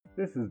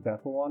This is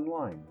Bethel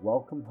Online.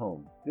 Welcome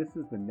home. This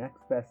is the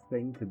next best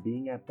thing to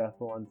being at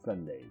Bethel on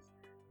Sundays.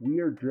 We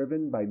are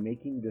driven by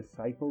making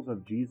disciples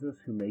of Jesus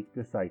who make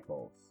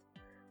disciples.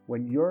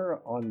 When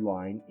you're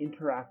online,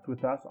 interact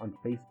with us on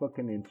Facebook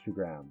and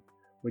Instagram.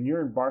 When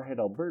you're in Barhead,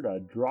 Alberta,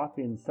 drop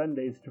in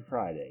Sundays to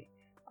Friday.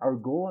 Our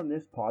goal on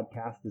this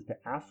podcast is to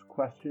ask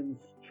questions,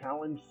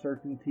 challenge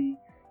certainty,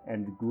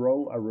 and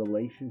grow a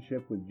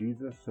relationship with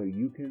Jesus so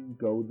you can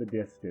go the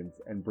distance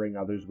and bring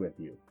others with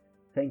you.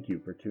 Thank you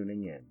for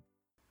tuning in.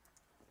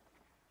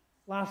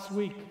 Last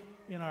week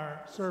in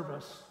our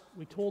service,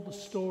 we told the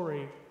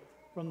story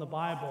from the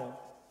Bible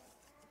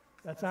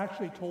that's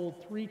actually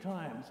told 3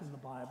 times in the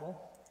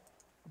Bible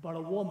about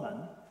a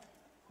woman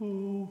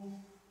who,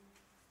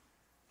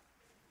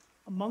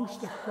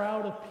 amongst a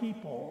crowd of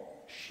people,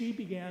 she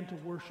began to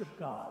worship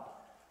God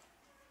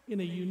in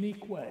a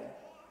unique way.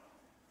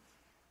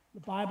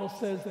 The Bible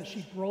says that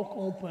she broke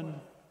open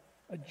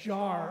a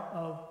jar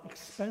of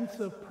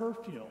expensive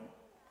perfume.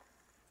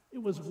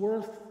 It was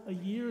worth a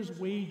year's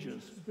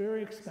wages,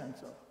 very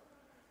expensive.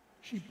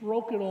 She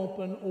broke it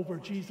open over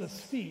Jesus'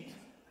 feet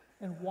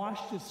and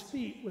washed his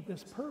feet with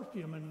this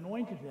perfume and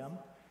anointed him.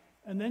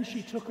 And then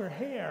she took her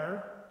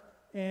hair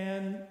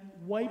and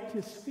wiped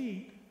his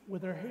feet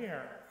with her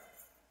hair.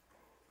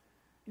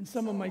 In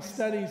some of my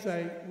studies,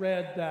 I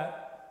read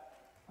that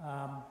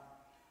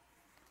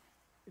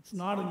it's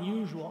not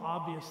unusual,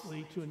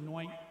 obviously, to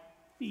anoint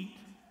feet.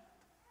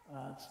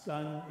 It's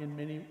done in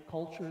many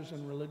cultures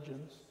and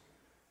religions.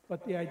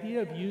 But the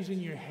idea of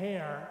using your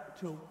hair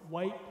to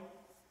wipe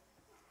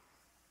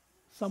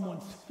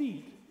someone's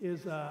feet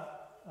is a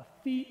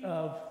feat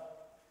of,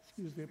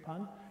 excuse the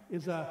pun,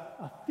 is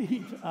a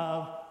feat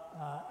of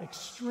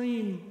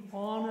extreme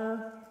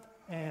honor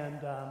and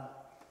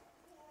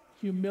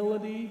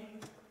humility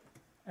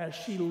as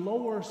she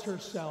lowers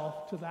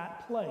herself to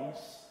that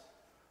place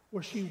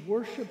where she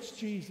worships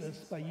Jesus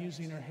by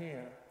using her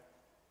hair.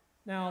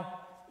 Now,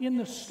 in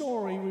the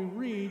story, we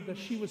read that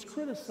she was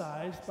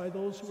criticized by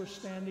those who were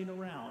standing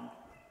around.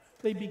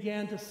 They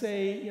began to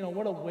say,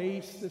 what a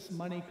waste, this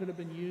money could have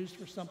been used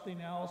for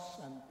something else.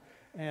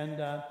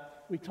 And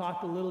we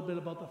talked a little bit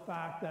about the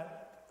fact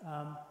that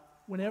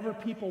whenever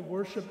people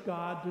worship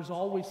God, there's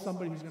always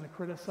somebody who's going to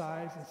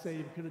criticize and say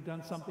you could have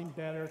done something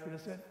better, could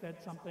have said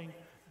something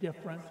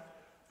different.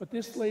 But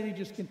this lady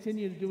just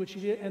continued to do what she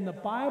did. And the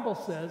Bible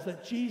says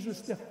that Jesus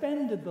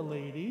defended the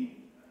lady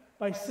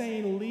by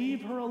saying,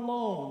 leave her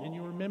alone. And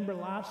you remember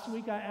last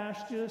week I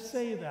asked you to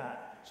say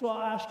that. So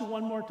I'll ask you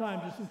one more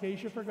time, just in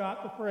case you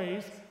forgot the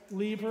phrase,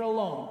 leave her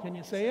alone. Can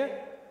you say it?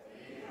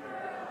 Leave her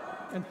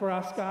alone. And for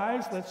us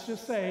guys, let's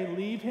just say,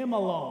 leave him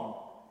alone.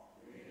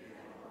 Leave him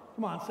alone.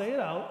 Come on, say it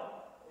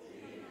out.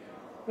 Leave him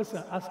alone. Listen,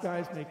 us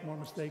guys make more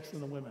mistakes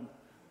than the women.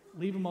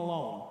 Leave him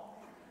alone.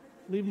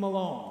 Leave him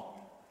alone.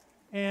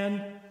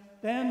 And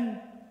then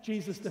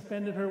Jesus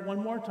defended her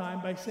one more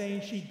time by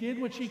saying she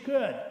did what she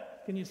could.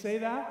 Can you say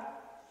that?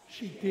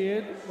 She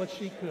did what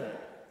she could.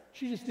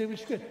 She just did what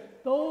she could.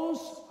 Those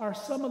are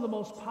some of the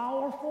most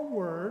powerful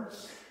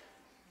words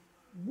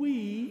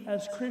we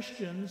as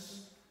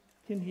Christians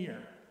can hear.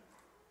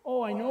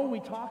 Oh, I know we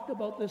talked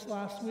about this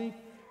last week.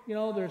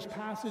 There's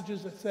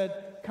passages that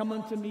said, come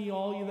unto me,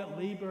 all you that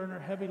labor and are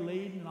heavy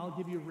laden, and I'll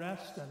give you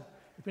rest. And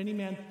if any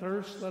man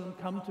thirst, let him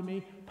come to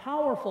me.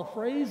 Powerful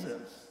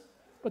phrases.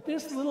 But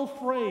this little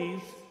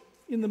phrase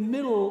in the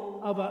middle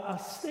of a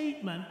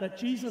statement that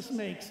Jesus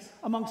makes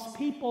amongst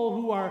people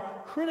who are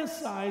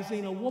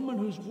criticizing a woman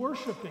who's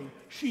worshiping.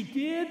 She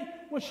did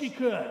what she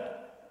could.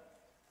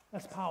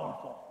 That's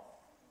powerful.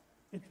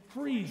 It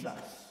frees us.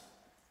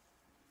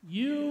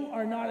 You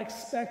are not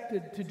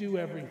expected to do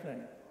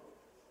everything,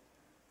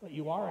 but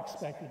you are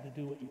expected to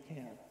do what you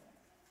can.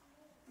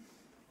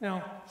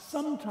 Now,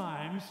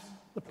 sometimes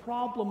the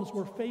problems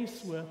we're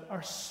faced with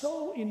are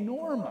so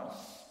enormous,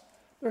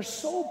 they're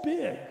so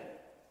big,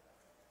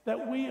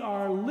 that we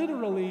are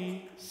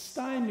literally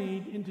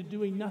stymied into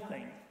doing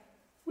nothing.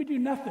 We do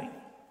nothing.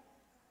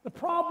 The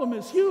problem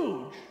is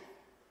huge.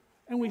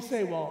 And we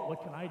say, well,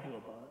 what can I do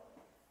about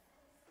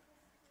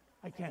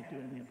it? I can't do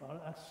anything about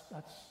it.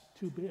 That's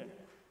too big.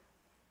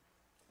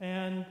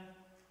 And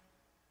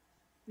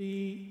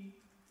the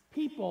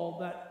people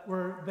that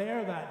were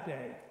there that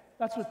day,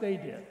 that's what they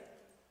did.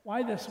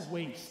 Why this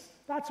waste?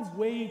 That's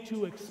way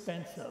too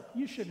expensive.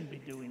 You shouldn't be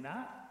doing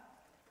that.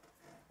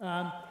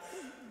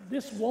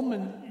 This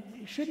woman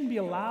shouldn't be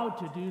allowed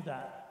to do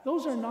that.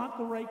 Those are not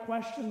the right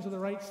questions or the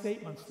right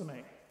statements to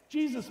make.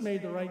 Jesus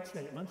made the right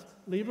statements.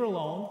 Leave her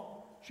alone.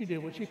 She did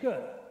what she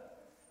could.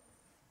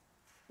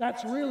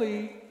 That's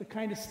really the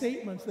kind of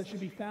statements that should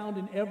be found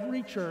in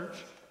every church,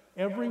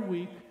 every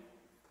week,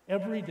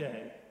 every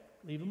day.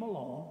 Leave them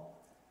alone.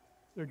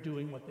 They're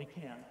doing what they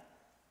can.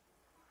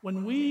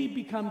 When we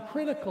become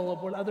critical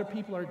of what other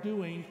people are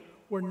doing,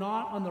 we're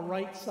not on the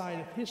right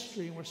side of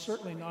history, and we're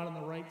certainly not on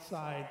the right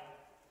side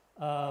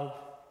of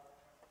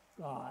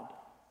God.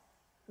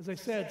 As I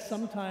said,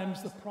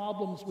 sometimes the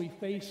problems we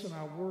face in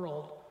our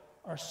world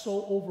are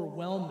so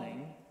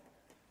overwhelming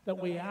that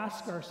we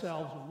ask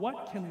ourselves,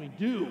 what can we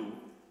do?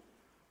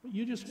 But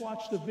you just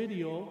watched a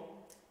video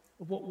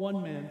of what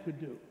one man could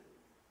do.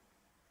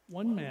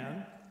 One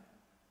man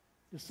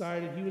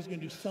decided he was going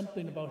to do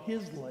something about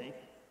his lake,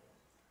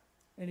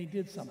 and he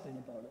did something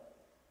about it.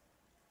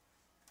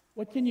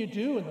 What can you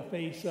do in the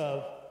face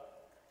of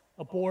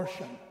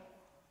abortion,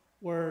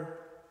 where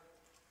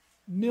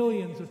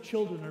millions of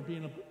children are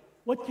being aborted?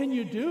 What can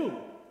you do?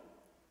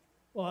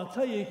 Well, I'll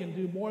tell you, you can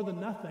do more than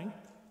nothing.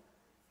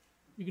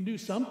 You can do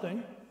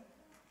something.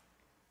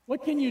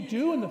 What can you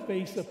do in the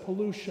face of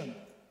pollution?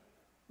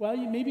 Well,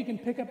 maybe you can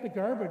pick up the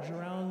garbage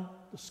around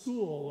the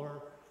school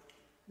or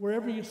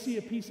wherever you see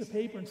a piece of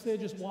paper, instead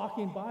of just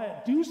walking by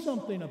it. Do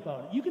something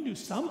about it. You can do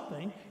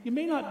something. You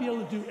may not be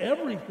able to do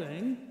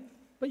everything,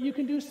 but you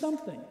can do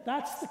something.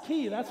 That's the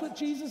key. That's what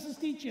Jesus is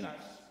teaching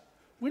us.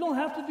 We don't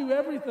have to do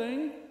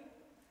everything,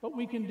 but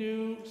we can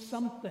do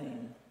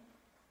something.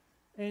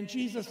 And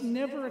Jesus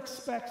never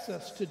expects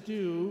us to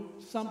do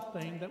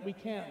something that we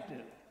can't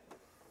do.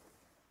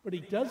 But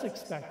he does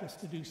expect us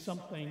to do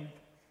something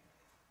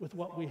with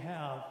what we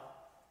have,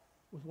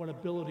 with what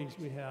abilities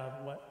we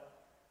have, what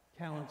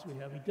talents we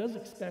have. He does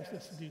expect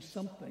us to do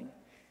something.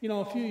 You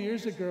know, a few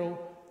years ago,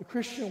 the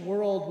Christian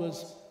world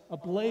was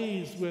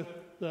ablaze with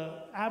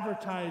the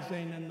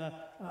advertising and the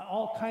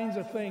all kinds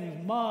of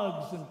things,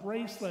 mugs and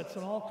bracelets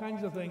and all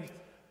kinds of things.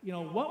 You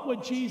know, what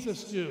would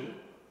Jesus do?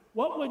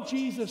 What would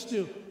Jesus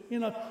do?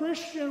 In a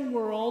Christian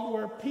world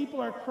where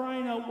people are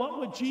crying out, what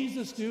would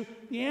Jesus do?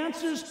 The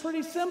answer is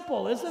pretty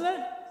simple, isn't it?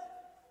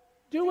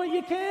 Do what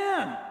you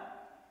can.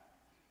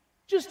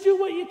 Just do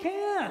what you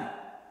can.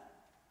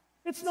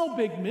 It's no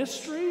big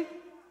mystery.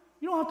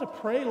 You don't have to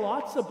pray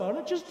lots about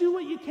it. Just do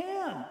what you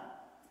can.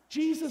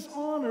 Jesus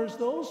honors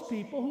those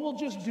people who will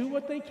just do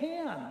what they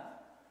can.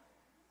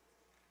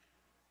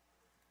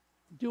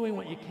 Doing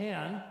what you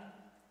can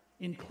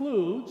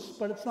includes,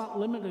 but it's not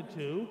limited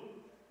to,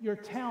 your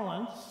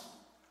talents,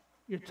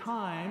 your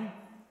time,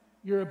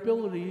 your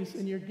abilities,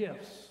 and your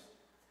gifts.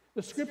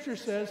 The scripture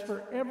says,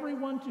 for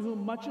everyone to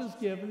whom much is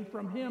given,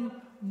 from him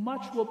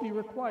much will be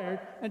required,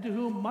 and to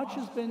whom much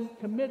has been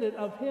committed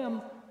of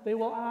him, they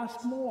will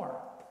ask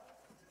more.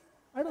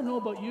 I don't know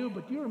about you,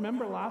 but do you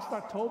remember last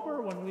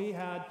October when we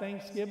had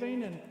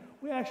Thanksgiving, and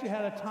we actually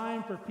had a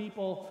time for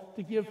people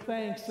to give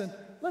thanks? And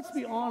let's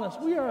be honest,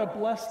 we are a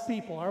blessed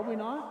people, are we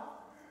not?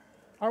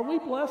 Are we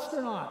blessed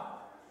or not?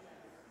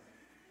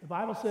 The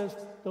Bible says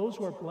those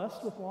who are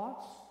blessed with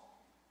lots,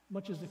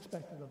 much is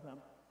expected of them.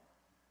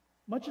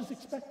 Much is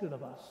expected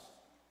of us.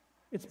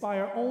 It's by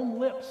our own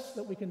lips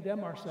that we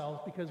condemn ourselves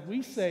because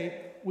we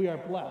say we are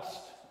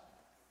blessed.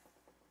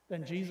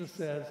 Then Jesus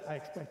says, I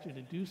expect you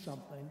to do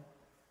something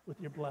with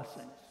your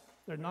blessings.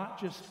 They're not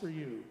just for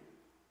you.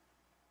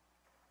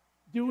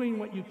 Doing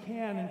what you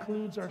can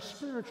includes our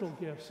spiritual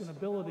gifts and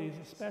abilities,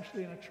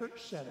 especially in a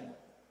church setting.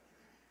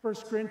 1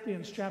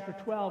 Corinthians chapter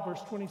 12,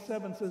 verse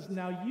 27 says,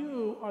 now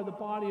you are the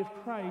body of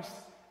Christ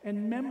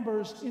and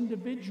members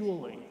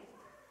individually.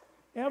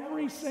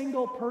 Every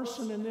single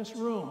person in this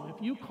room,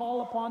 if you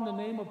call upon the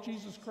name of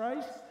Jesus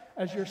Christ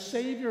as your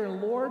Savior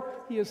and Lord,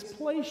 he has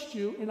placed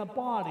you in a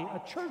body,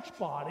 a church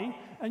body,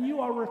 and you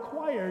are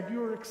required,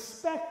 you are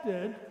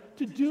expected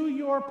to do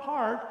your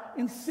part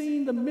in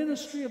seeing the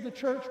ministry of the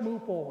church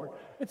move forward.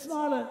 It's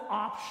not an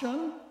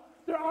option.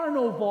 There are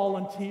no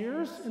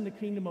volunteers in the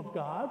kingdom of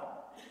God.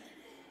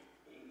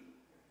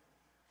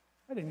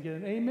 I didn't get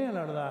an amen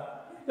out of that.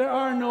 There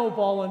are no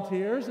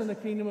volunteers in the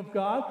kingdom of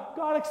God.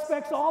 God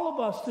expects all of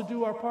us to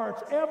do our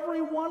parts.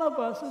 Every one of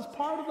us is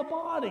part of the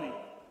body.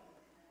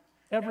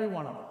 Every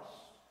one of us.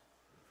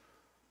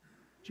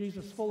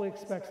 Jesus fully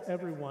expects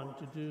everyone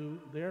to do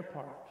their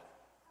part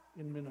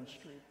in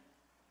ministry.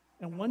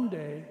 And one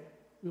day,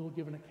 we will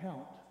give an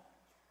account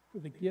for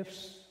the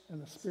gifts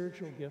and the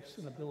spiritual gifts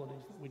and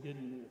abilities that we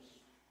didn't use.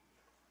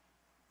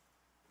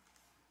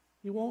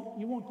 You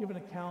won't give an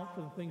account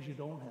for the things you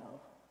don't have,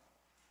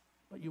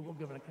 but you will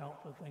give an account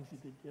for the things he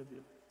did give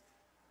you.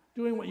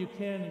 Doing what you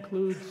can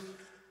includes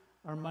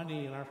our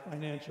money and our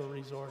financial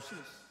resources.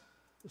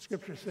 The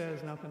scripture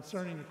says, now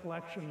concerning the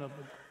collection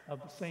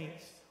of the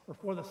saints, or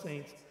for the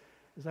saints,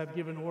 as I've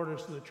given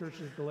orders to the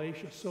churches of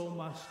Galatia, so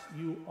must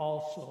you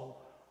also.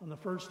 On the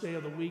first day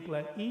of the week,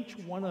 let each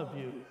one of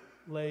you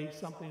lay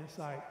something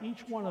aside.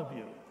 Each one of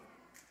you.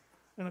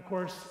 And of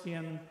course,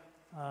 in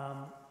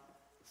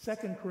 2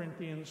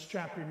 Corinthians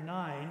chapter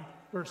 9,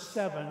 verse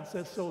 7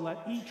 says, so let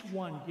each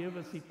one give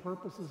as he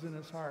purposes in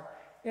his heart.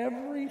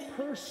 Every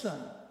person,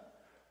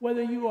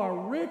 whether you are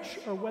rich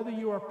or whether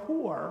you are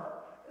poor,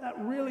 that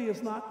really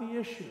is not the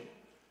issue.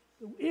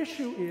 The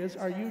issue is,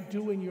 are you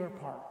doing your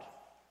part?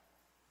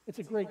 It's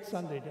a great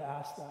Sunday to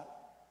ask that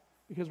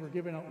because we're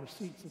giving out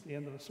receipts at the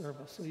end of the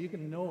service so you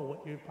can know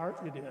what your part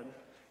you did.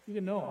 You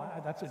can know,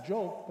 that's a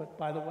joke, but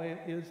by the way,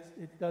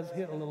 it does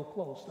hit a little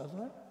close, doesn't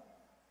it?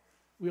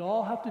 We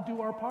all have to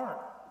do our part.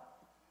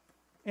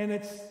 And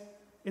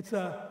it's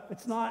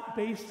not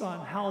based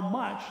on how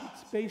much,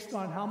 it's based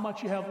on how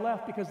much you have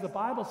left, because the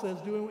Bible says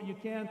doing what you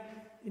can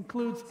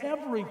includes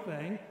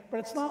everything, but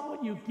it's not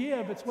what you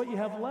give, it's what you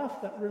have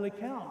left that really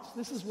counts.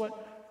 This is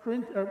what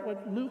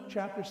what Luke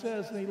chapter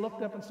says, and he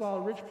looked up and saw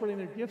the rich putting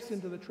their gifts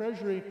into the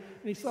treasury,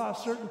 and he saw a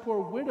certain poor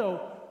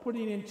widow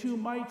putting in 2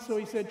 mites. So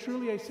he said,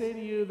 truly I say to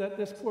you that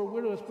this poor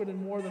widow has put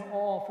in more than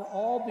all, for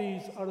all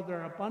these out of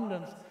their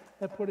abundance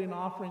have put in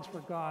offerings for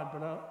God,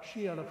 but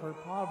she out of her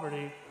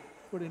poverty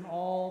put in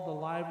all the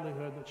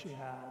livelihood that she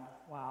had.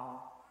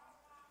 Wow.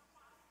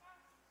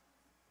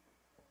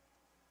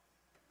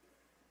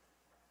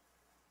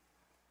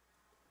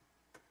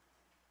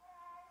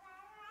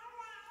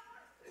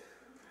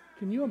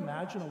 Can you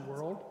imagine a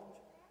world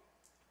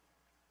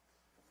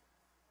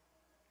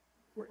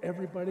where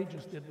everybody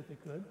just did what they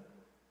could?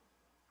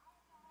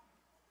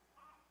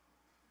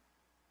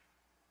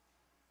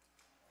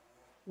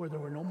 Where there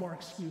were no more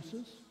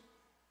excuses?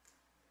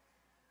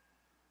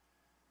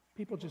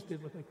 People just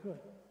did what they could.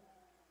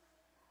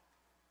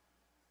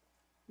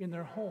 In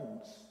their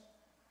homes.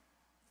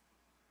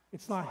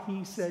 It's not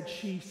he said,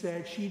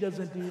 she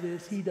doesn't do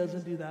this, he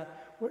doesn't do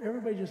that. Where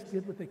everybody just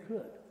did what they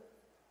could.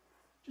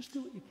 Just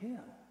do what you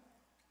can.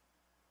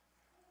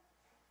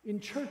 In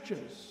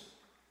churches,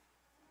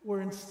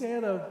 where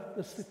instead of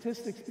the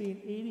statistics being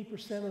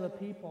 80% of the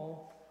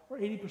people, or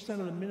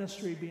 80% of the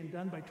ministry being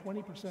done by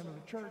 20% of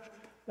the church,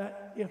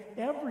 that if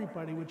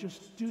everybody would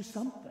just do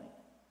something,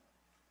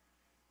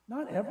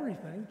 not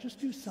everything,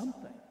 just do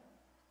something.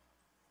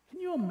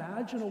 Can you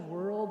imagine a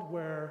world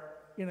where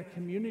in a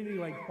community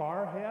like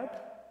Barhead,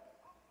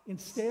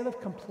 instead of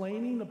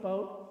complaining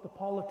about the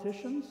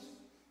politicians,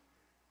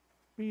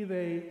 be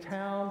they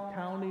town,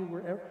 county,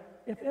 wherever,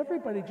 if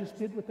everybody just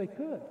did what they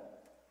could,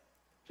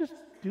 just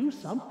do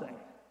something.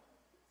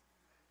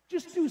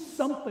 Just do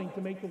something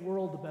to make the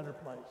world a better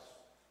place.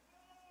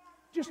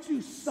 Just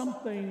do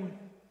something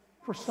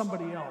for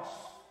somebody else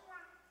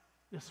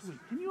this week.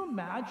 Can you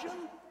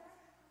imagine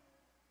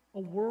a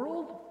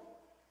world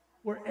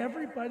where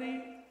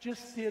everybody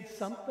just did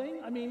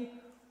something? I mean,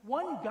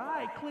 one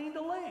guy cleaned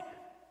a lake.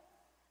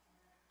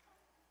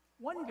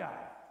 One guy.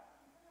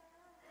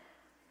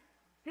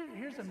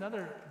 Here's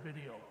another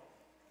video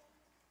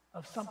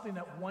of something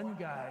that one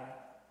guy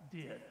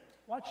did.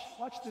 Watch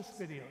this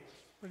video. It's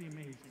pretty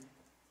amazing.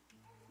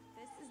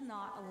 This is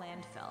not a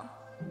landfill.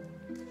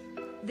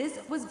 This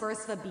was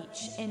Versva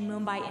Beach in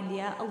Mumbai,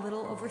 India, a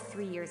little over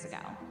 3 years ago.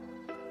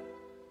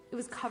 It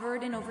was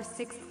covered in over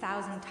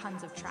 6,000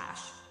 tons of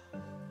trash.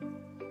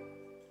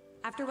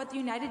 After what the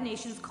United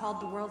Nations called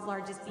the world's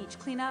largest beach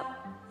cleanup,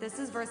 this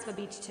is Versva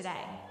Beach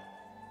today.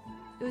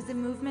 It was a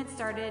movement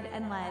started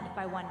and led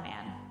by one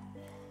man,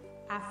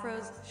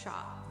 Afroz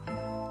Shah.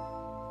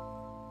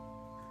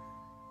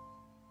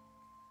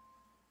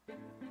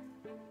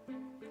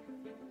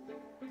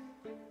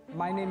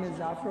 My name is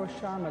Afroz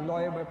Shah. I'm a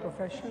lawyer by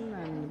profession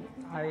and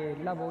I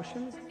love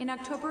oceans. In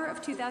October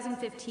of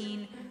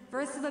 2015,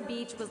 Versva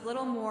Beach was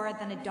little more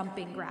than a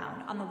dumping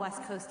ground on the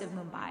west coast of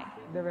Mumbai.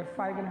 There were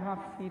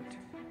 5.5 feet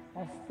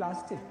of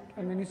plastic,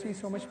 and when you see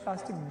so much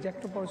plastic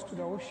ejectopause to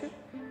the ocean,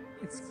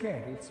 it's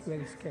scary, it's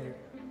very scary.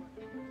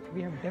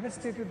 We have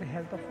devastated the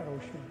health of our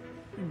ocean.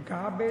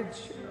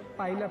 Garbage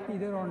pile up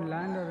either on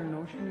land or in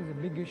ocean is a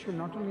big issue,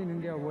 not only in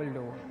India, world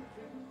over.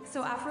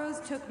 So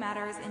Afroz took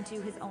matters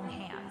into his own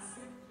hands.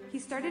 He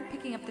started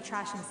picking up the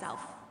trash himself.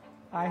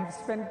 I have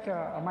spent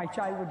my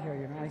childhood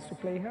here, I used to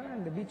play here,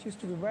 and the beach used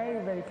to be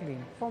very, very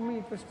clean. For me,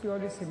 it was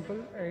purely simple.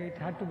 It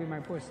had to be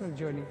my personal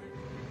journey.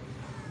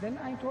 Then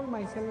I told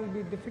myself it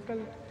will be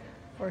difficult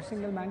for a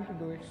single man to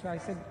do it. So I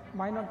said,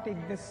 why not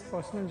take this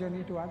personal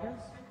journey to others?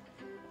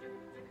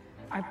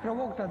 I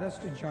provoked others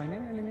to join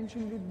in, and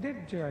eventually they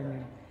did join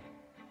in.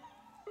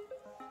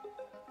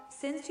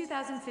 Since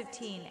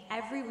 2015,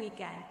 every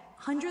weekend,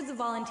 hundreds of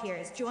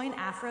volunteers join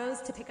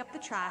Afroz to pick up the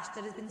trash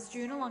that has been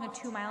strewn along a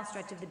 2-mile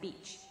stretch of the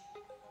beach.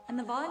 And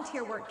the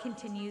volunteer work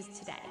continues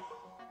today.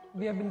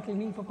 We have been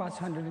cleaning for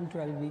past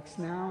 112 weeks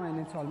now, and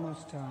it's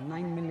almost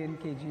 9 million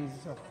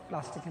kgs of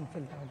plastic and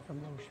filth out from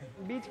the ocean.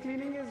 Beach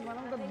cleaning is one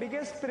of the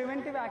biggest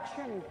preventive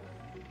action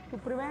to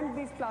prevent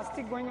these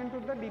plastic going into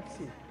the deep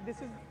sea. This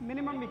is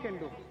minimum we can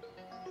do.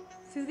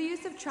 Through the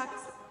use of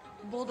trucks,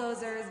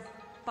 bulldozers,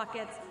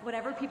 buckets,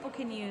 whatever people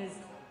can use,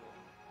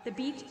 the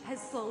beach has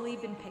slowly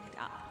been picked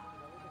up.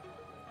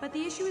 But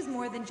the issue is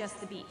more than just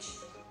the beach.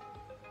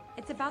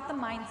 It's about the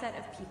mindset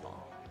of people.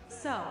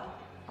 So,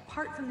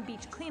 apart from the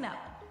beach cleanup,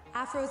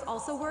 Afroz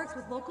also works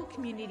with local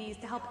communities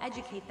to help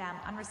educate them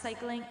on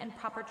recycling and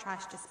proper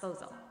trash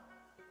disposal.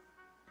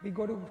 We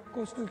go to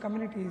coastal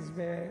communities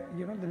where,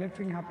 the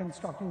littering happens,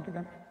 talking to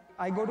them.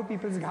 I go to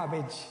people's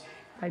garbage.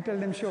 I tell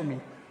them, show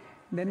me.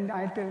 Then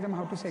I tell them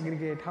how to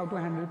segregate, how to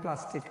handle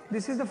plastic.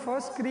 This is the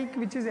first creek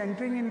which is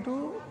entering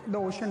into the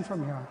ocean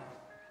from here.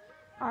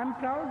 I'm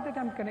proud that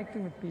I'm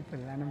connecting with people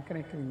and I'm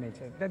connecting with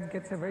nature. That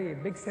gets a very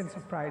big sense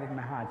of pride in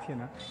my heart,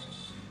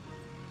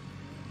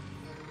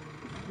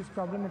 This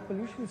problem of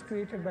pollution is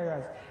created by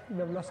us. We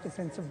have lost a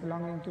sense of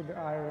belonging to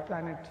our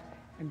planet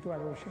and to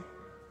our ocean.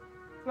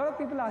 A lot of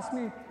people ask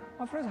me,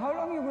 Afroz, how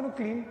long are you going to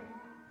clean?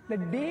 The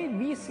day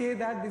we say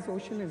that this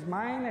ocean is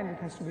mine and it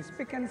has to be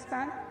spick and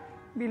span,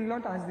 we'll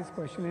not ask this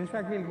question. In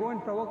fact, we'll go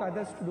and provoke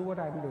others to do what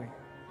I'm doing.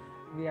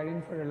 We are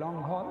in for a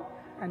long haul,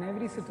 and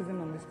every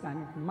citizen on this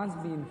planet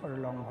must be in for a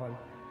long haul.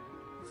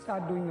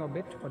 Start doing your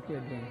bit, what we are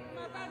doing.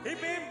 Hip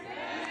hip!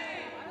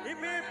 Hip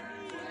hip!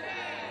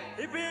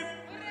 Hip hip!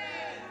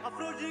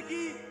 Afroji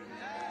ki!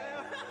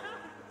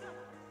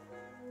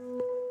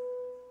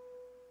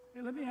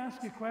 Hey, let me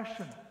ask you a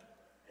question.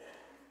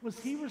 Was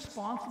he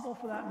responsible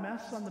for that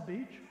mess on the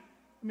beach?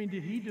 I mean,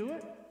 did he do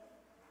it?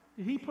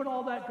 Did he put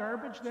all that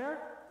garbage there?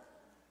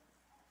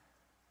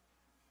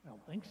 I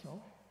don't think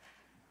so.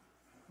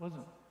 It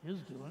wasn't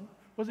his doing.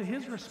 Was it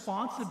his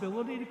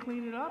responsibility to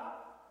clean it up?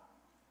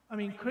 I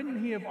mean,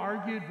 couldn't he have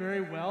argued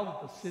very well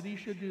that the city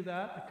should do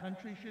that, the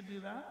country should do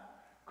that?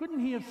 Couldn't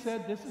he have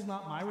said, this is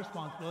not my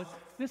responsibility,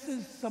 this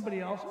is somebody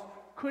else's?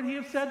 Could he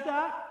have said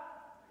that?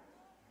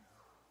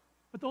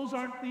 But those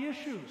aren't the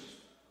issues.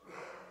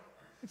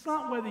 It's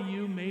not whether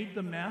you made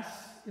the mess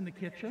in the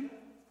kitchen.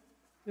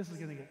 This is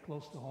going to get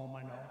close to home,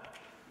 I know.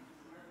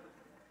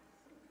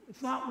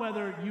 It's not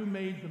whether you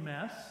made the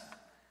mess.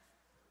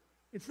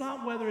 It's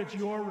not whether it's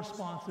your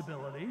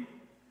responsibility.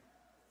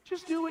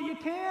 Just do what you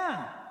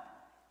can.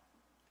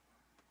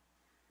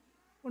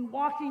 When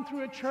walking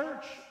through a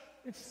church,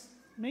 it's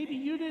maybe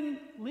you didn't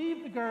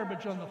leave the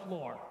garbage on the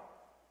floor.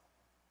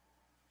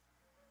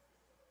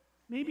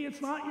 Maybe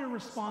it's not your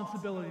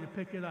responsibility to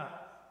pick it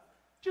up.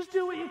 Just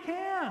do what you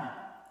can.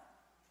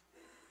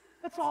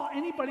 That's all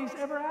anybody's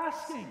ever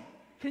asking.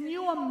 Can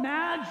you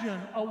imagine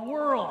a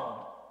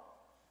world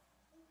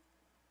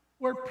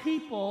where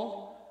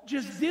people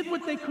just did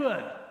what they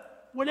could,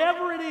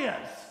 whatever it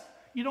is?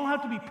 You don't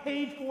have to be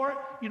paid for it.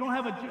 You don't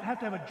have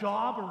to have a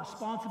job or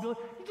responsibility.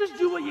 You just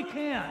do what you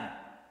can.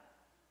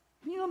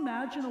 Can you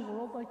imagine a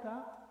world like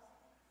that?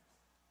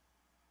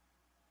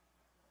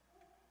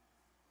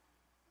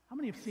 How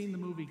many have seen the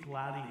movie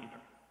Gladiator?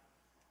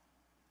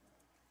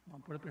 Come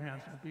on, put up your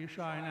hands. Don't be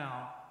shy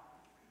now.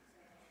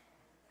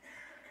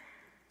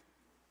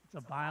 It's a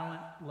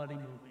violent, bloody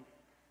movie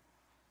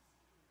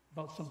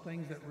about some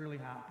things that really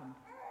happened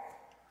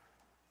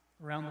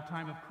around the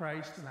time of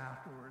Christ and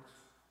afterwards,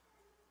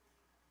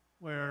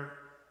 where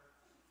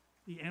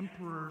the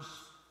emperors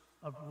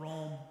of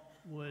Rome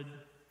would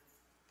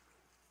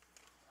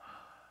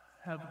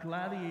have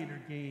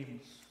gladiator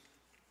games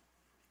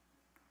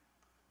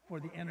for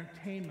the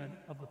entertainment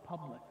of the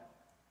public.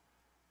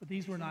 But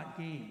these were not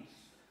games.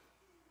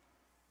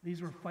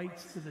 These were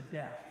fights to the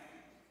death.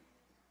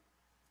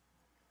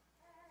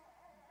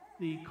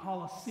 The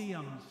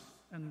colosseums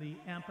and the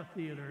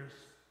amphitheaters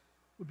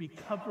would be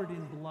covered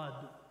in blood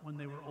when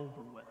they were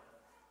over with.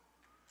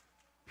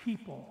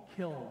 People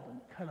killed and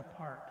cut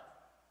apart.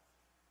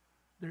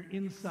 Their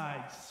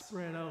insides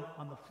spread out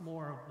on the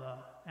floor of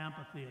the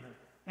amphitheater.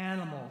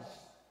 Animals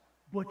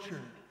butchered.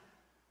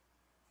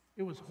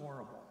 It was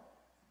horrible.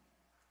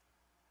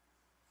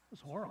 It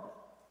was horrible.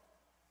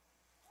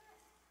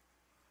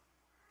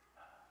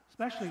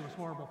 Especially it was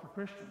horrible for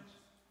Christians.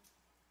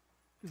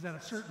 Because at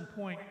a certain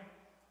point,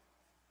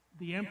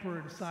 the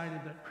emperor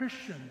decided that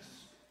Christians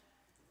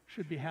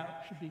should be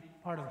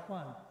part of the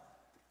fun.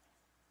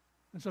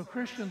 And so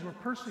Christians were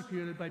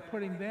persecuted by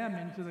putting them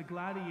into the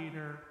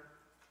gladiator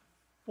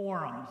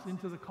forums,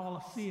 into the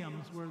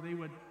colosseums where they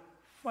would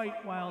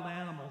fight wild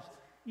animals.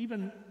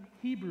 Even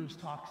Hebrews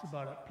talks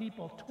about it.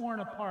 People torn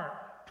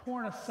apart,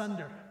 torn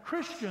asunder.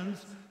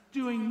 Christians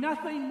doing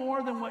nothing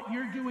more than what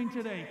you're doing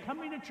today,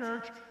 coming to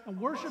church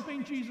and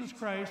worshiping Jesus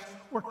Christ,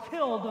 were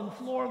killed on the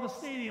floor of the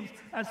stadiums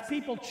as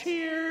people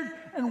cheered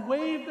and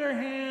waved their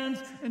hands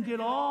and did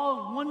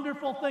all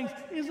wonderful things.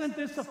 Isn't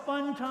this a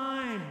fun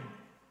time?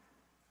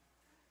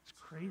 It's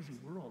a crazy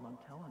world, I'm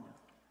telling you.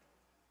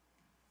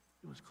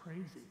 It was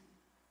crazy.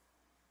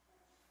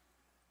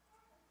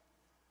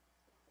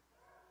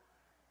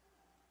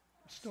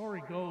 The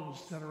story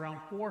goes that around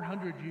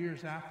 400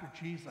 years after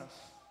Jesus,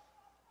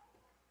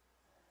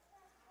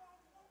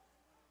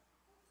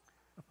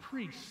 a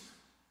priest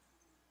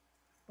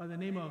by the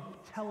name of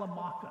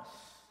Telemachus,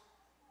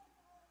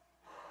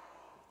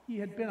 he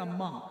had been a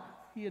monk.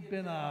 He had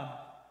been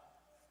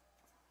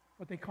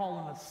what they call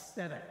an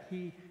ascetic.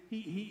 He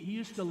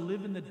used to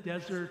live in the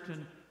desert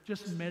and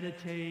just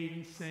meditate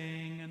and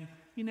sing, and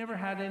he never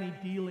had any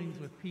dealings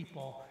with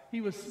people.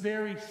 He was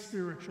very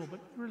spiritual,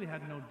 but really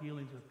had no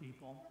dealings with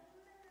people.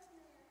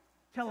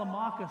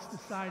 Telemachus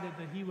decided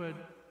that he would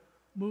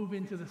move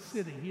into the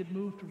city. He had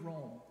moved to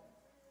Rome.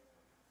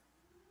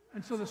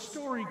 And so the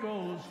story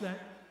goes that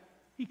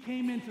he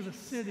came into the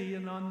city,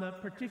 and on the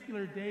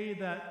particular day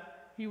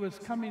that he was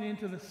coming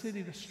into the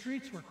city, the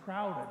streets were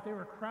crowded. They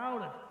were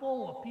crowded,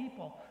 full of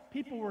people.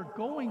 People were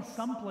going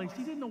someplace.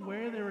 He didn't know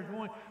where they were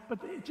going,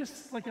 but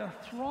just like a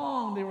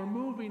throng, they were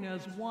moving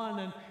as one,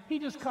 and he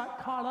just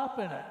got caught up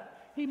in it.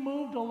 He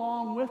moved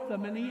along with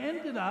them, and he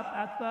ended up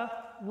at the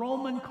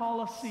Roman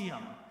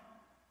Colosseum,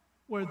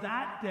 where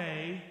that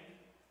day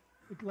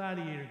the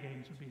gladiator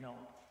games would be held.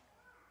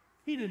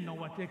 He didn't know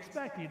what to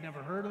expect. He'd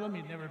never heard of them.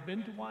 He'd never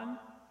been to one.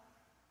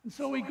 And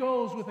so he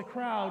goes with the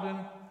crowd, and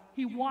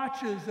he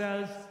watches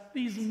as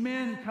these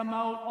men come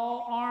out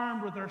all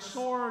armed with their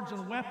swords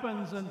and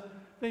weapons, and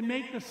they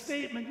make the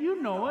statement, you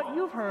know it,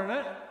 you've heard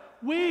it,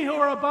 We who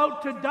are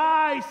about to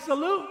die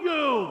salute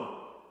you.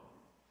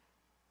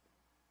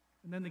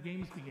 And then the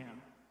games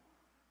began.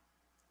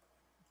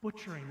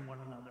 Butchering one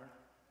another,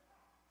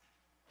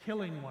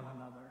 killing one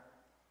another,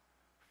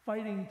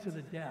 fighting to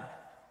the death.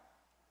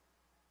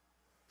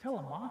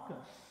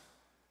 Telemachus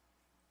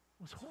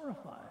was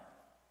horrified.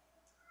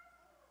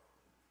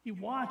 He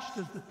watched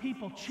as the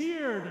people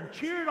cheered and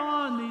cheered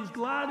on these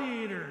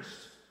gladiators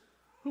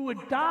who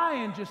would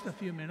die in just a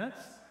few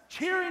minutes,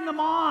 cheering them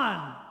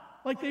on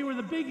like they were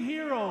the big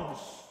heroes.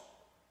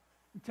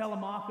 And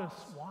Telemachus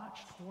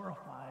watched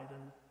horrified,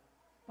 and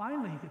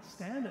finally he could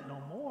stand it no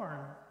more.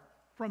 And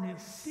from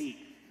his seat,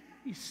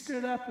 he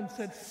stood up and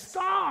said,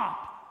 "Stop!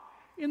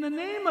 In the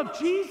name of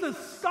Jesus,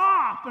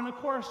 stop!" And of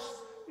course,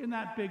 in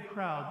that big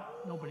crowd,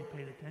 nobody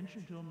paid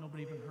attention to him.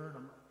 Nobody even heard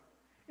him.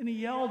 And he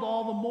yelled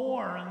all the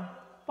more. And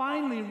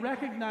finally,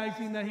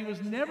 recognizing that he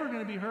was never going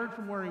to be heard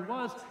from where he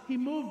was, he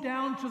moved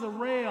down to the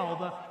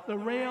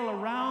rail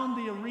around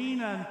the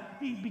arena, and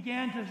he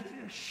began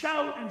to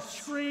shout and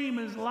scream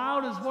as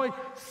loud as voice,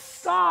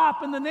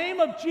 "Stop! In the name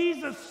of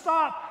Jesus,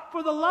 stop!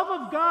 For the love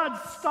of God,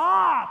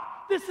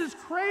 stop! This is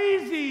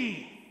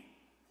crazy!"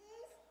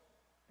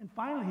 And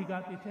finally, he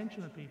got the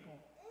attention of people.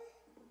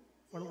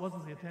 But it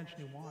wasn't the attention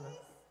he wanted,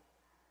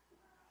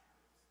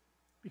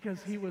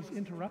 because he was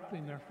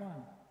interrupting their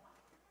fun.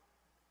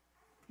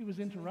 He was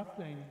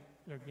interrupting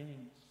their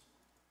games.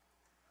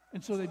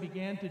 And so they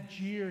began to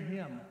jeer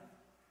him.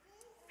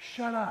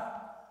 "Shut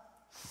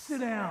up. Sit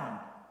down.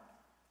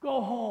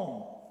 Go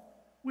home.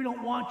 We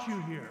don't want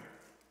you here."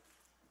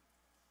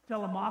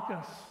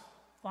 Telemachus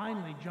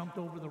finally jumped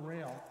over the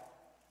rail,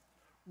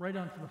 right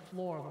onto the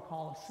floor of the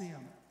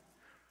Colosseum,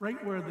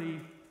 right where the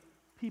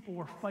people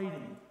were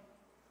fighting.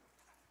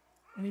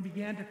 And he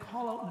began to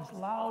call out in his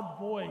loud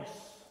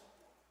voice,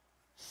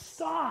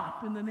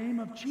 "Stop! In the name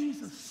of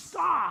Jesus,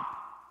 stop!"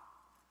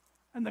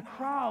 And the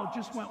crowd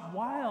just went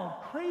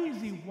wild,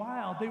 crazy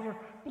wild. They were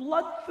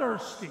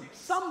bloodthirsty.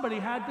 Somebody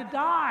had to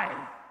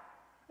die.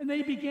 And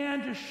they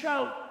began to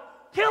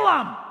shout, "Kill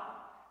him!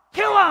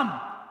 Kill him!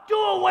 Do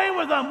away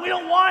with him! We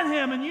don't want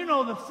him!" And you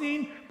know the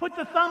scene. "Put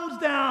the thumbs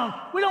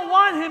down! We don't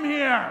want him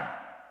here!"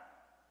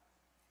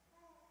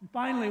 And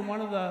finally, one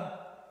of the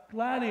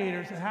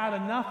gladiators had had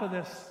enough of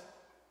this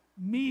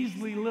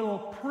measly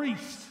little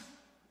priest.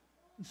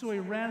 And so he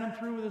ran him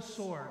through with his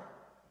sword,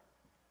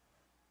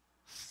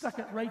 stuck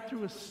it right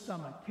through his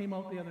stomach, came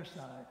out the other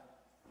side.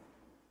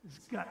 His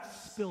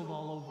guts spilled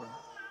all over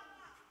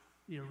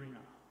the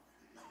arena.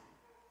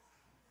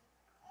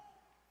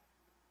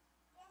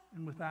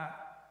 And with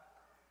that,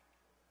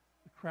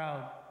 the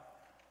crowd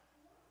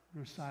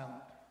grew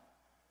silent.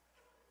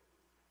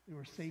 They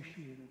were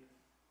satiated.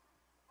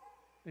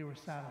 They were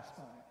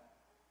satisfied.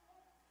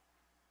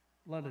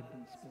 Blood had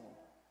been spilled.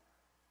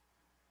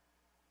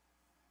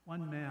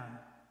 One man,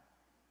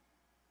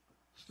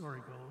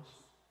 story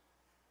goes,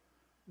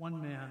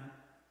 one man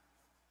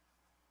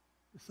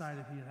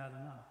decided he had had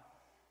enough.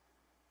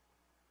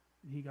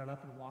 And he got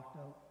up and walked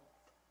out.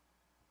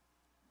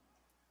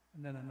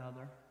 And then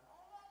another,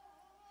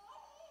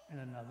 and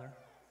another,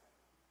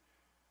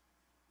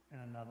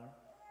 and another.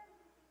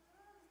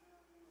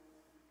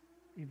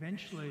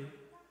 Eventually,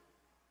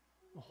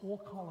 the whole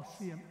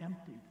Colosseum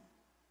emptied.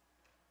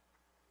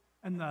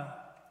 And the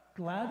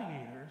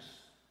gladiators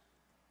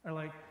are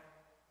like,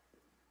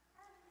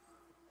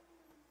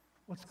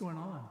 "What's going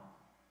on?"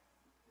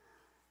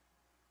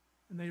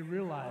 And they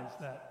realized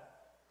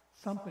that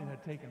something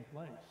had taken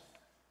place.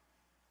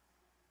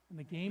 And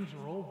the games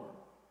were over.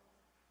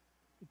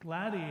 The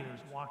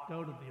gladiators walked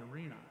out of the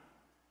arena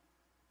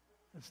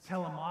as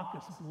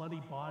Telemachus'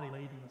 bloody body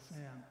laid in the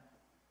sand.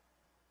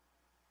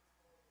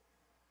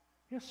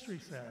 History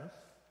says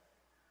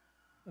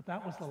that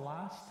that was the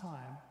last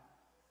time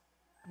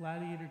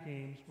gladiator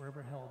games were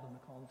ever held in the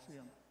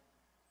Colosseum.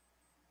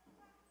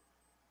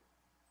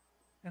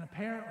 And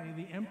apparently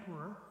the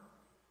emperor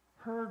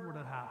heard what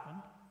had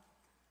happened,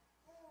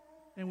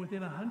 and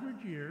within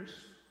 100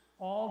 years,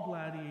 all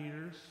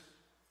gladiator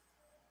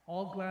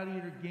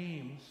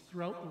games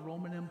throughout the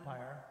Roman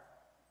Empire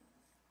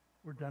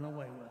were done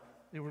away with.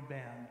 They were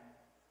banned.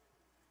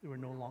 They were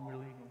no longer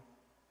legal.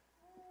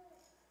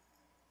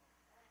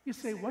 You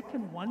say, what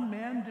can one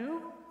man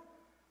do?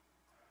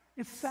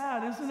 It's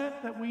sad, isn't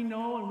it, that we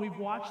know, and we've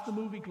watched the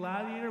movie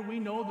Gladiator, we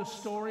know the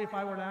story. If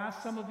I were to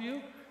ask some of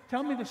you,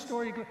 tell me the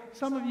story.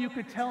 Some of you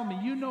could tell me.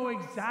 You know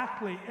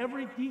exactly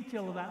every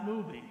detail of that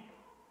movie.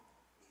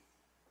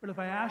 But if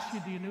I asked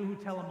you, do you know who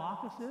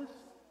Telemachus is?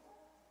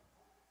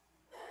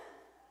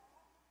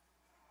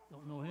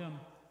 Don't know him.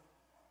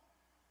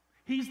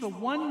 He's the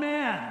one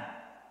man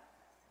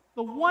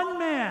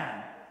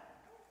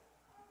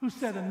who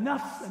said,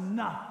 "Enough's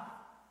enough.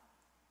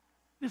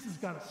 This has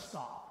got to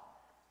stop."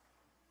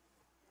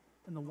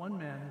 And the one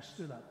man who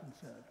stood up and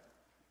said,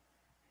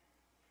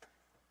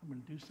 "I'm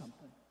going to do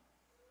something.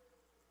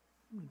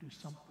 I'm going to do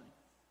something."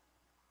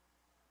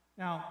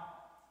 Now,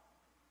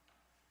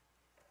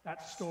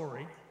 that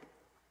story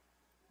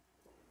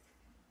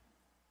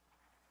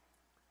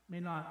may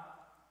not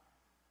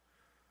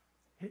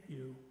hit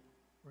you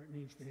where it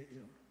needs to hit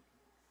you.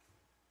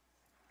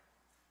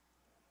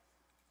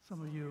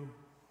 Some of you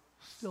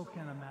still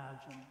can't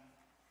imagine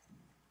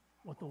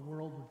what the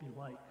world would be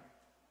like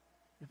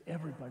if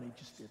everybody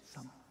just did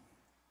something.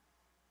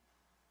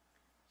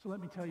 So let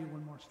me tell you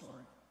one more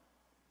story.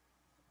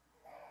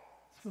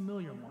 It's a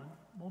familiar one.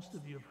 Most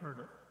of you have heard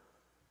it.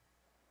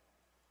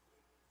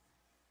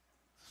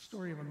 It's the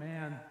story of a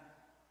man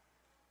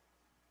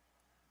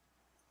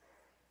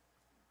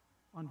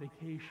on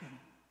vacation.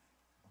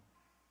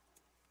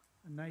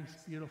 A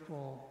nice,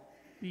 beautiful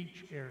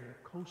beach area,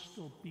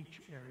 coastal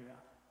beach area.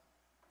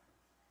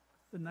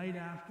 The night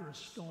after a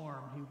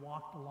storm, he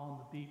walked along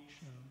the beach,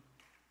 and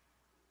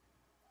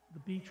the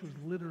beach was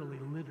literally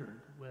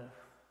littered with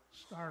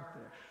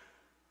starfish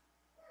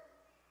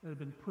that had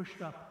been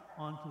pushed up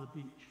onto the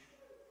beach,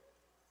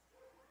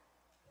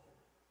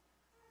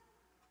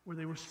 where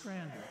they were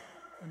stranded,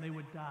 and they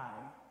would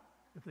die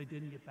if they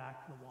didn't get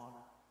back to the water.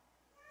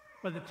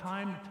 By the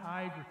time the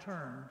tide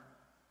returned,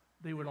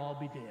 they would all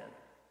be dead.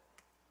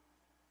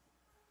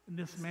 And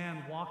this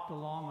man walked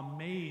along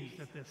amazed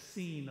at this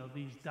scene of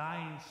these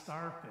dying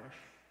starfish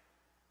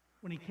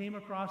when he came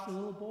across a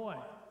little boy.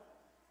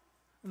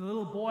 And the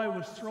little boy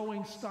was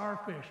throwing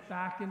starfish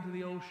back into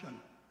the ocean,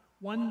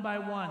 one by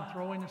one,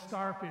 throwing the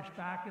starfish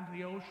back into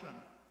the ocean.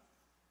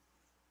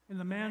 And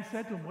the man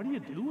said to him, "What are you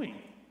doing?"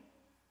 And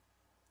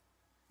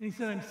he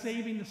said, "I'm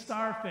saving the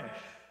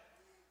starfish."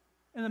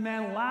 And the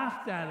man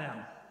laughed at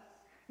him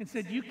and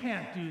said, "You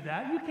can't do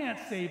that. You can't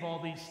save all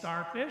these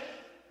starfish.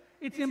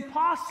 It's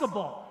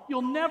impossible.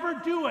 You'll never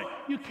do it.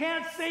 You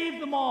can't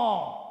save them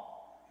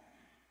all."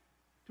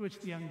 To which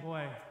the young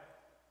boy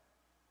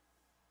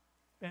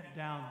bent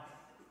down,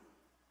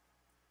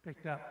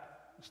 picked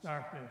up the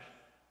starfish,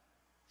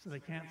 said, "I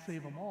can't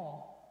save them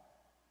all,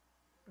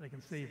 but I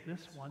can save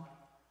this one,"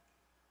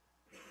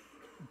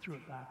 and threw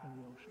it back in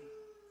the ocean.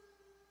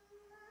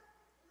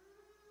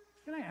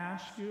 Can I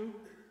ask you,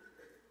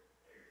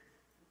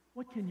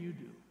 what can you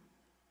do?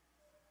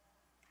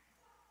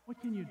 What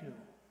can you do?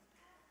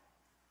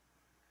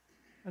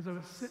 As I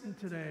was sitting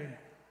today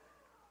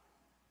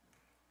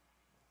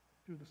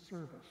through the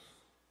service,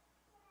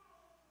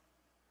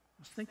 I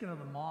was thinking of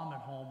the mom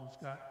at home who's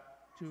got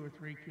 2 or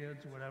 3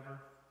 kids or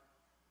whatever.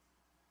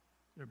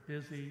 They're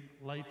busy,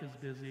 life is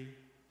busy,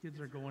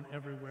 kids are going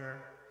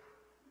everywhere.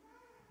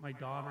 My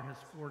daughter has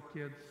 4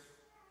 kids.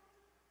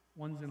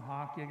 One's in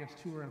hockey, I guess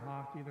 2 are in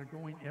hockey. They're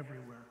going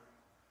everywhere.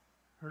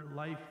 Her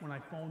life, when I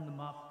phone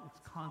them up, it's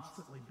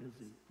constantly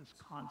busy, just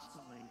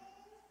constantly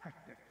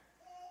hectic.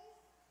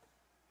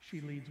 She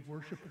leads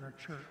worship in her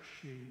church.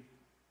 She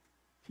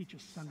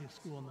teaches Sunday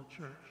school in the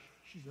church.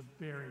 She's a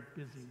very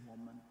busy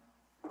woman.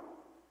 I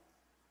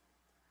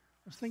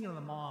was thinking of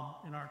the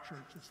mom in our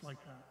church that's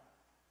like that.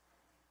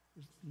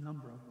 There's a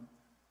number of them.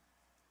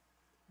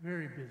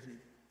 Very busy.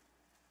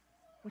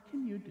 What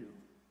can you do?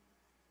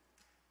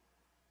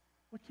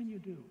 What can you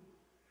do?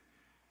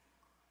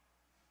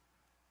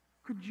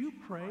 Could you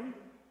pray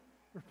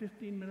for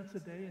 15 minutes a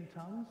day in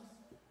tongues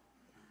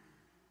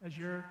as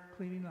you're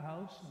cleaning the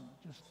house and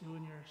just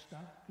doing your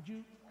stuff? Could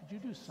you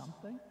do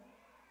something?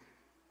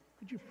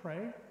 Could you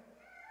pray?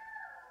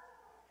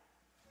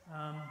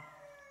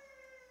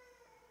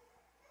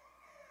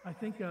 I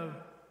think of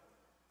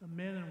the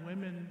men and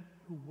women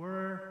who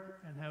work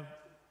and have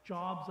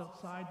jobs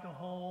outside the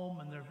home,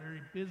 and they're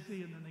very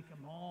busy, and then they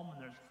come home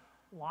and there's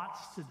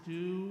lots to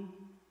do.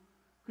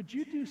 Could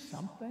you do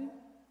something?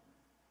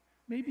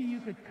 Maybe you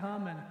could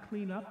come and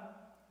clean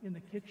up in the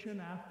kitchen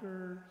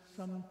after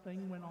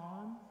something went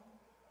on,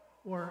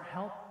 or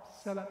help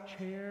set up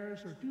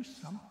chairs, or do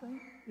something.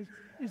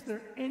 Is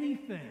there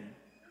anything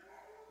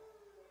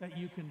that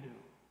you can do?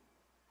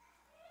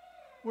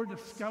 We're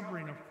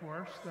discovering, of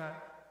course,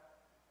 that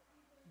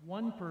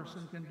one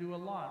person can do a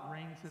lot.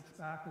 Rain sits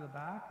back at the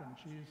back, and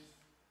she's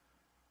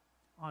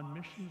on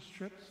missions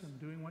trips and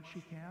doing what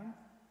she can.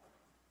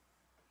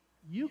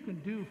 You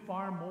can do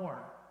far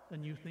more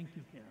than you think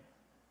you can.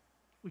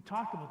 We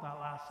talked about that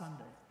last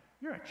Sunday.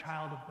 You're a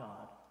child of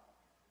God.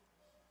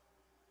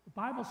 The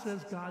Bible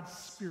says God's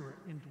Spirit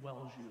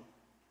indwells you.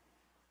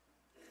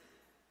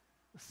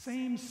 The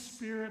same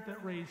Spirit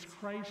that raised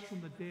Christ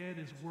from the dead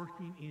is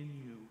working in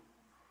you.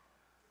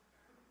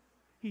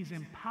 He's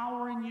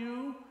empowering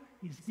you.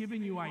 He's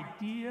giving you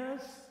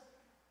ideas.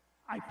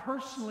 I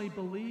personally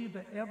believe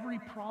that every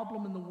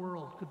problem in the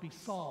world could be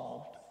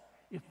solved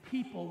if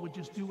people would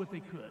just do what they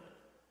could.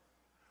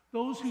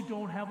 Those who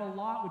don't have a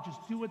lot would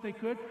just do what they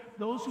could.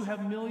 Those who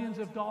have millions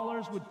of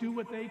dollars would do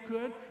what they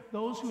could.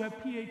 Those who have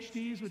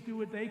PhDs would do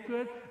what they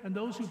could. And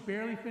those who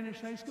barely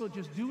finished high school,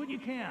 just do what you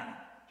can.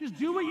 Just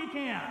do what you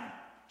can.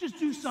 Just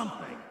do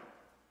something.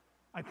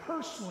 I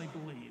personally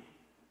believe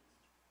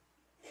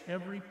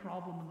every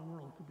problem in the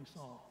world could be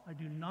solved. I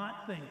do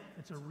not think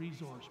it's a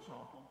resource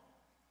problem.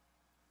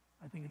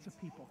 I think it's a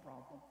people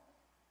problem.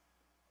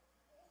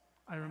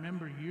 I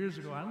remember years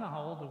ago, I don't know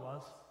how old I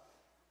was,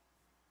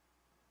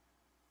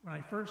 when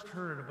I first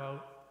heard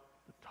about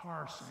the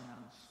tar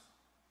sands.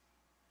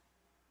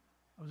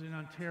 I was in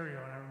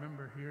Ontario, and I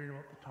remember hearing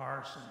about the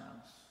tar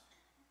sands.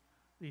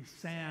 these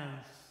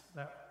sands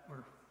that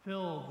were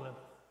filled with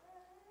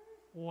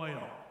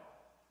oil,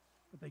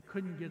 but they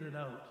couldn't get it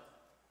out.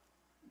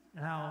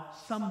 And how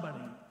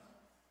somebody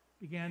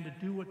began to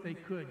do what they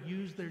could,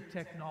 use their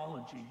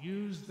technology,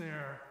 use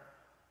their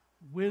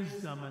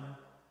wisdom and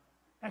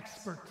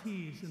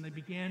expertise, and they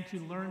began to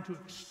learn to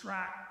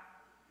extract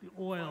the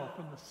oil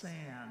from the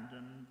sand.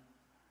 And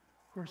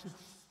of course,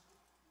 it's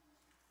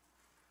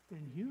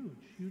been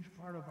huge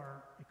part of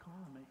our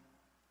economy.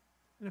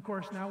 And of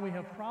course, now we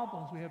have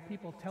problems. We have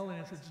people telling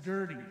us it's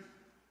dirty.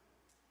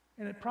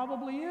 And it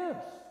probably is.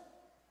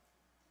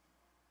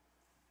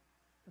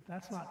 But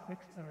that's not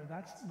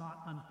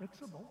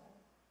unfixable.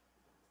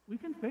 We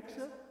can fix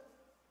it.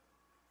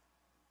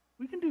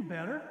 We can do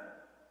better.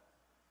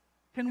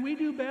 Can we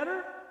do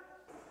better?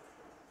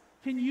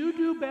 Can you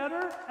do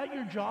better at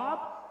your job?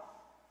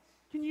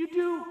 Can you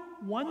do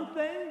one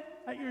thing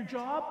at your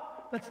job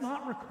that's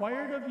not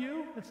required of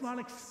you, that's not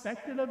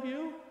expected of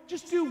you?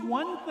 Just do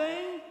one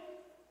thing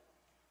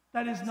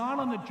that is not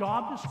on the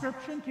job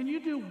description. Can you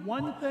do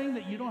one thing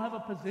that you don't have a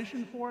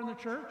position for in the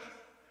church,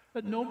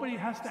 that nobody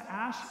has to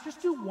ask?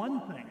 Just do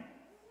one thing.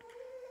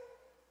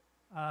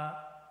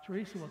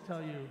 Teresa will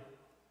tell you,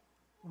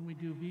 when we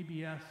do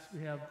VBS,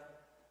 we have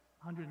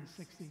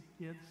 160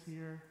 kids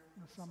here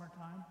in the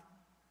summertime.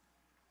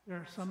 There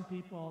are some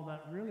people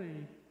that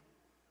really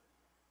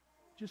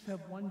just have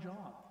one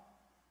job.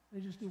 They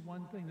just do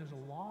one thing. There's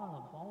a lot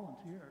of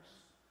volunteers.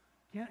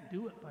 Can't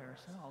do it by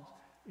ourselves.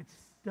 It's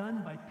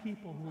done by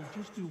people who will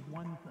just do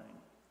one thing.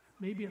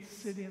 Maybe it's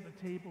sitting at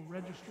the table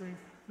registering.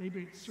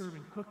 Maybe it's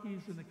serving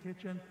cookies in the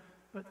kitchen.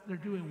 But they're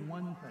doing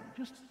one thing.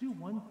 Just do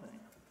one thing.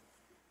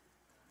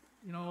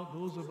 You know,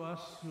 those of us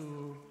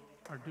who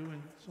are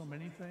doing so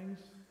many things,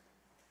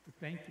 we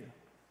thank you.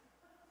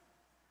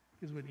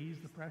 Because it would ease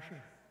the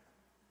pressure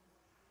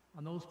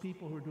on those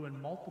people who are doing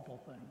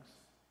multiple things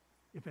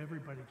if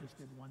everybody just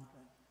did one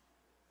thing.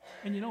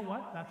 And you know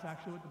what? That's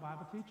actually what the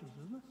Bible teaches,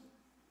 isn't it?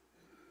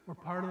 We're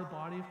part of the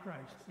body of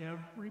Christ.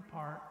 Every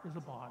part is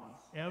a body.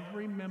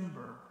 Every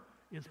member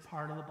is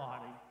part of the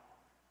body.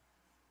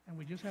 And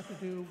we just have to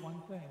do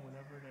one thing,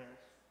 whatever it is.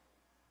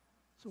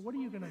 So what are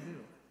you going to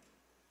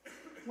do?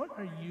 What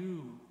are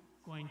you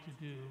going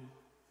to do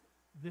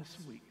this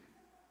week?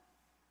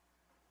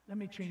 Let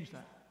me change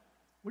that.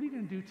 What are you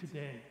going to do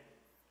today?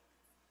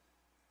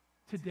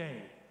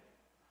 Today.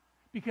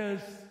 Because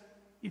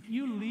if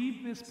you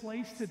leave this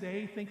place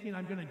today thinking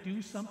I'm going to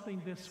do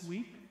something this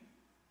week,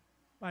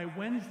 by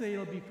Wednesday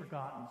it'll be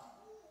forgotten.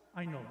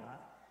 I know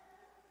that.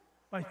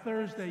 By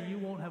Thursday you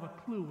won't have a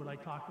clue what I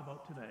talked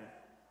about today.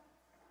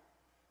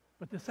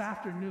 But this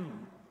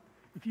afternoon,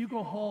 if you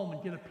go home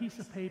and get a piece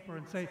of paper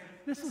and say,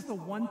 this is the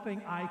one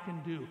thing I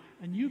can do,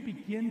 and you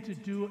begin to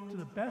do it to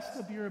the best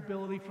of your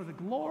ability for the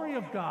glory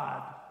of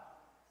God,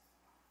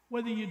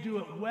 whether you do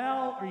it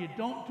well or you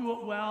don't do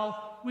it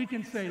well, we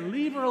can say,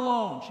 leave her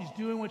alone. She's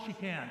doing what she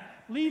can.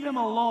 Leave him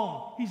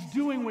alone. He's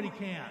doing what he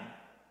can.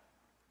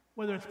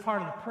 Whether it's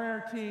part of the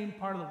prayer team,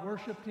 part of the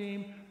worship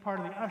team,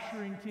 part of the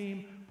ushering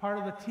team, part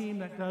of the team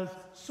that does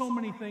so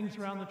many things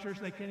around the church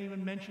they can't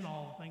even mention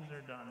all the things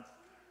they're done.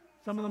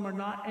 Some of them are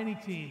not any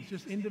teams,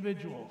 just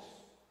individuals.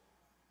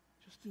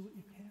 Just do what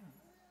you can.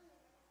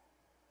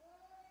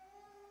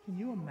 Can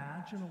you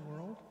imagine a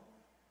world?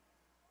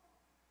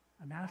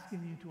 I'm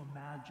asking you to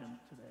imagine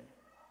today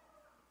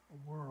a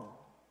world,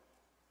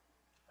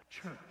 a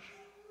church,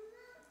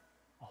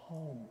 a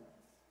home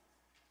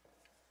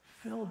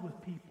filled with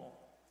people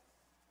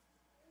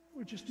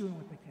who are just doing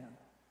what they can.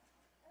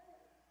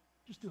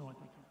 Just doing what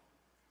they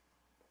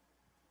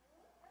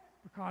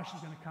can. Prakash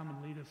is going to come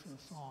and lead us in a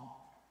song.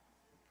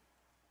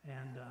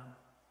 And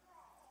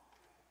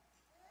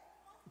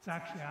it's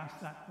actually asked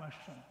that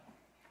question.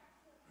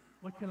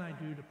 What can I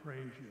do to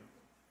praise you?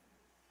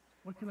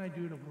 What can I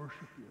do to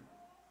worship you?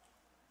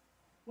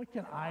 What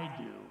can I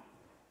do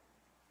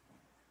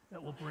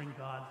that will bring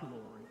God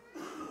glory?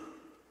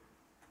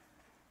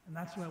 And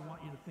that's what I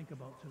want you to think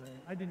about today.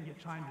 I didn't get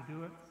time to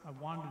do it. I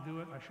wanted to do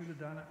it. I should have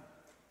done it.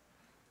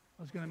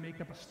 I was going to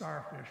make up a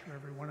starfish for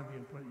every one of you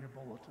and put it in your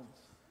bulletins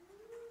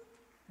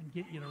and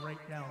get you to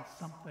write down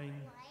something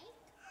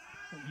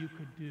that you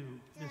could do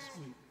this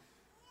week.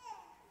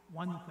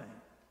 One thing.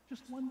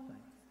 Just one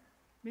thing.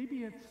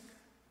 Maybe it's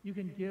you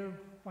can give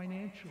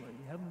financially.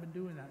 You haven't been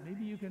doing that.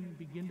 Maybe you can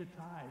begin to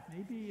tithe.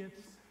 Maybe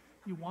it's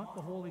you want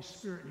the Holy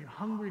Spirit and you're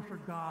hungry for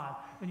God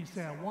and you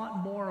say, I want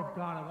more of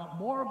God. I want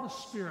more of the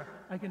Spirit.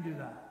 I can do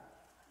that.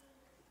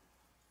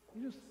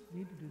 You just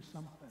need to do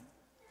something.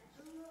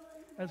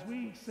 As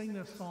we sing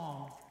this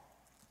song,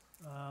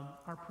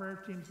 our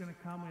prayer team's going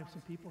to come. We have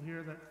some people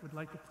here that would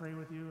like to pray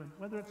with you. And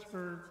whether it's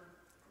for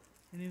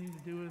anything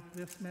to do with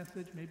this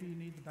message, maybe you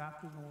need the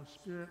baptism of the Holy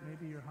Spirit.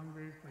 Maybe you're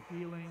hungry for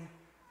healing.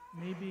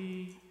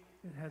 Maybe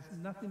it has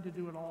nothing to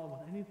do at all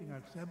with anything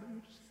I've said, but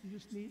you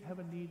just have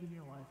a need in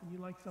your life, and you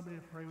like somebody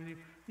to pray with you.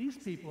 These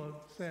people have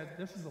said,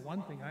 this is the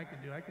one thing I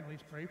can do. I can at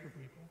least pray for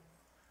people.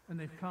 And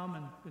they've come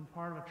and been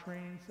part of a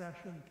training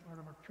session, part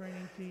of our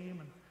training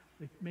team, and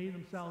they've made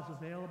themselves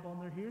available,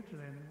 and they're here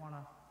today, and they want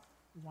to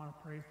We want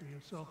to pray for you.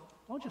 So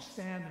don't just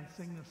stand and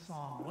sing this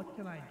song. What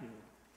can I do?